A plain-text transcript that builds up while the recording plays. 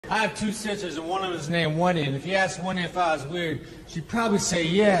I have two sisters, and one of them is named Witty, and if you ask Witty if I was weird, she'd probably say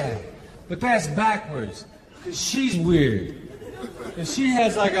yeah. But that's backwards, because she's weird. And she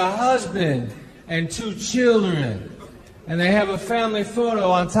has like a husband and two children, and they have a family photo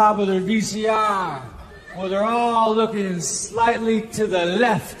on top of their VCR, where they're all looking slightly to the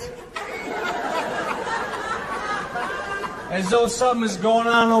left, as though something is going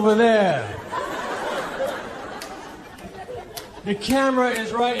on over there. The camera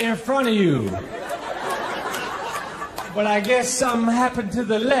is right in front of you, but I guess something happened to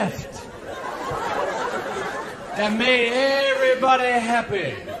the left that made everybody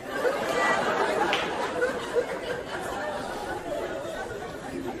happy.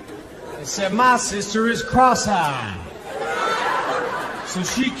 They said my sister is cross-eyed, so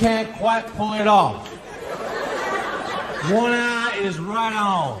she can't quite pull it off. One eye is right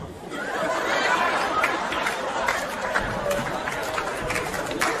on.